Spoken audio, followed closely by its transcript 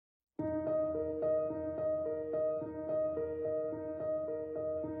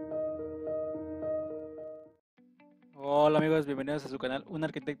Hola amigos, bienvenidos a su canal Un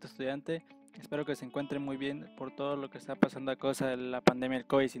Arquitecto Estudiante. Espero que se encuentren muy bien por todo lo que está pasando a causa de la pandemia del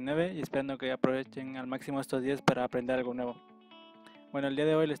COVID-19 y esperando que aprovechen al máximo estos días para aprender algo nuevo. Bueno, el día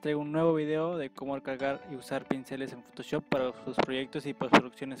de hoy les traigo un nuevo video de cómo cargar y usar pinceles en Photoshop para sus proyectos y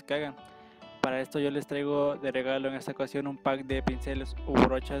postproducciones que hagan. Para esto yo les traigo de regalo en esta ocasión un pack de pinceles u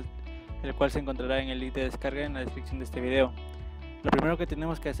brochas, el cual se encontrará en el link de descarga en la descripción de este video. Lo primero que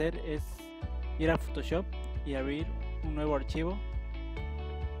tenemos que hacer es ir a Photoshop y abrir un nuevo archivo.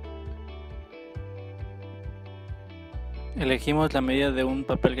 Elegimos la medida de un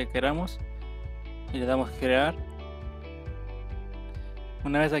papel que queramos y le damos crear.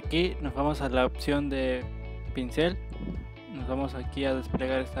 Una vez aquí nos vamos a la opción de pincel, nos vamos aquí a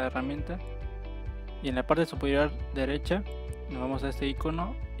desplegar esta herramienta y en la parte superior derecha nos vamos a este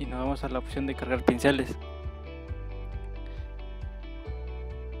icono y nos vamos a la opción de cargar pinceles.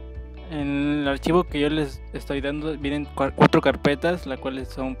 En el archivo que yo les estoy dando vienen 4 carpetas, las cuales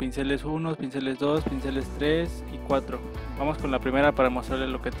son pinceles 1, pinceles 2, pinceles 3 y 4. Vamos con la primera para mostrarles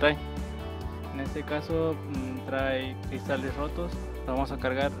lo que trae. En este caso trae cristales rotos, lo vamos a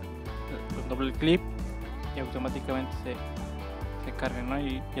cargar con doble clic y automáticamente se cargan, ¿no?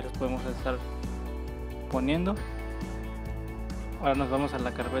 Y ya los podemos estar poniendo. Ahora nos vamos a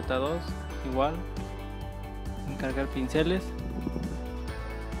la carpeta 2, igual, en cargar pinceles.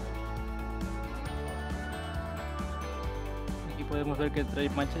 Podemos ver que trae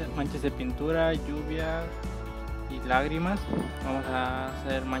manchas de pintura, lluvia y lágrimas. Vamos a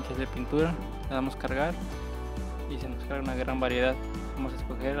hacer manchas de pintura, le damos cargar y se nos carga una gran variedad. Vamos a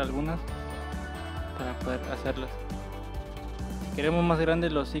escoger algunas para poder hacerlas. Si queremos más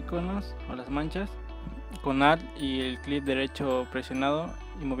grandes los iconos o las manchas, con Alt y el clic derecho presionado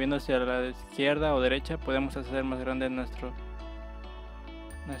y moviendo hacia la izquierda o derecha podemos hacer más grande nuestra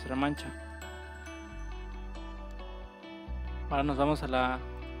mancha. Ahora nos vamos a la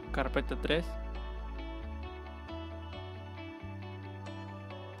carpeta 3.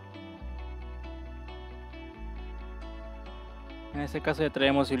 En este caso ya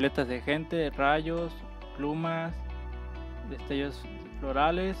traemos siluetas de gente, rayos, plumas, destellos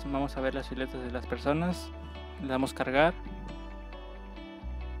florales. Vamos a ver las siluetas de las personas. Le damos cargar.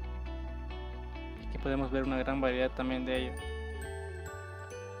 Aquí podemos ver una gran variedad también de ellos.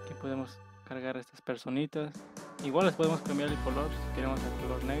 Aquí podemos cargar estas personitas. Igual les podemos cambiar el color si queremos el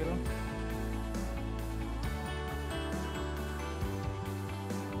color negro.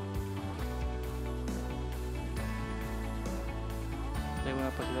 Tengo una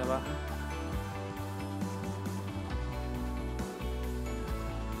opacidad baja.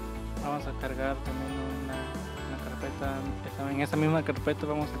 Vamos a cargar también una carpeta. En esta misma carpeta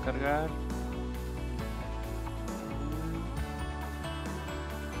vamos a cargar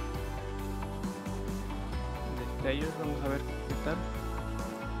de ellos. Vamos a ver qué tal.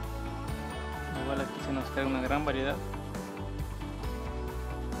 Igual aquí se nos carga una gran variedad.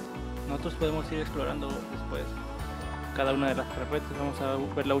 Nosotros podemos ir explorando después cada una de las carpetas. Vamos a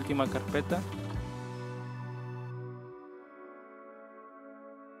ver la última carpeta.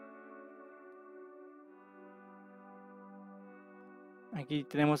 Aquí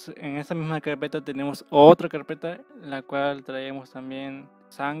tenemos, en esta misma carpeta tenemos otra carpeta, la cual traemos también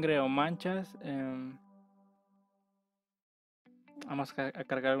sangre o manchas. Vamos a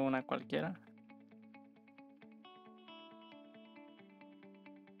cargar una cualquiera.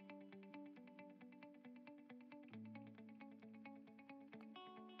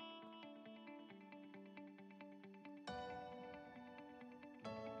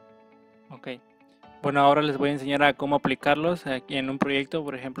 Ok. Bueno, ahora les voy a enseñar a cómo aplicarlos aquí en un proyecto.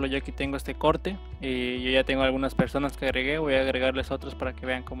 Por ejemplo, yo aquí tengo este corte y yo ya tengo algunas personas que agregué. Voy a agregarles otros para que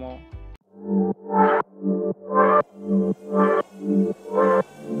vean cómo.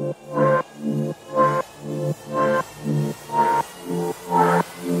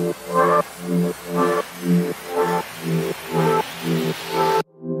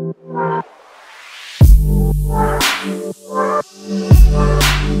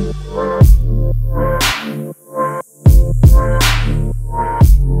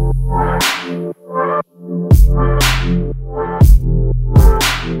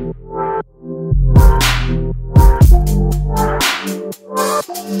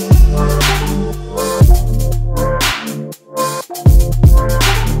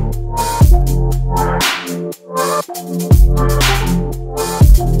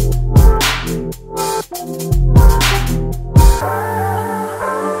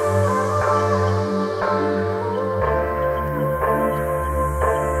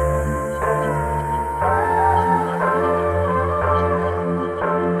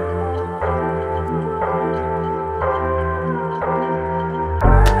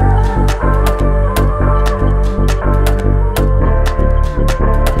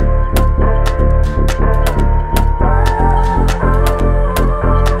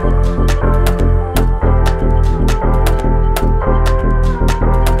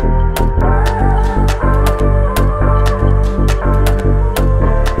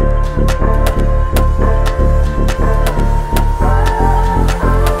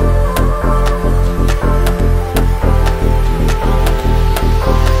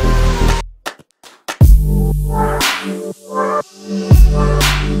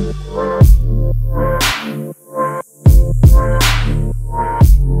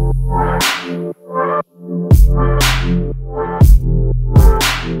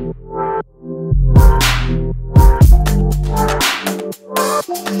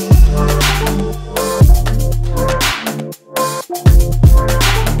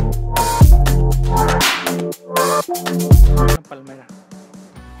 Una palmera.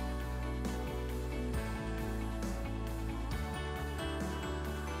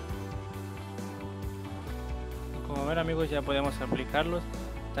 Como ven, amigos, ya podemos aplicarlos.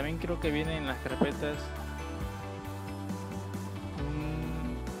 También creo que viene en las carpetas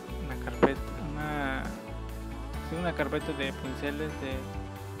una carpeta de pinceles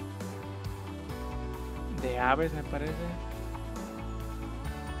de aves, me parece.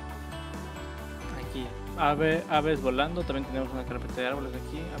 Aquí, aves volando. También tenemos una carpeta de árboles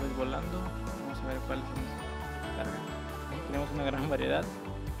aquí, aves volando. Vamos a ver cuáles se nos cargan. Aquí tenemos una gran variedad.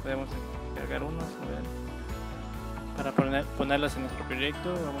 Podemos cargar unos, a ver, para ponerlas en nuestro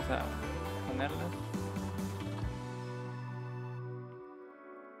proyecto. Vamos a ponerlas.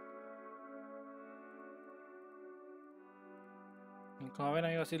 Y como ven,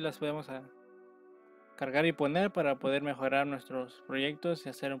 amigos, así las podemos cargar y poner para poder mejorar nuestros proyectos y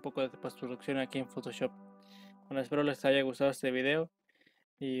hacer un poco de postproducción aquí en Photoshop. Bueno, espero les haya gustado este video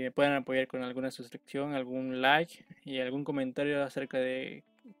y me puedan apoyar con alguna suscripción, algún like y algún comentario acerca de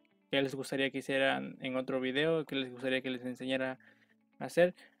qué les gustaría que hicieran en otro video, qué les gustaría que les enseñara a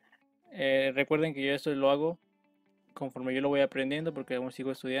hacer. Recuerden que yo esto lo hago conforme yo lo voy aprendiendo, porque aún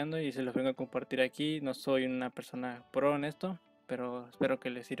sigo estudiando y se los vengo a compartir aquí. No soy una persona pro en esto, pero espero que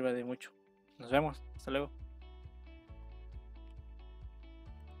les sirva de mucho. Nos vemos, hasta luego.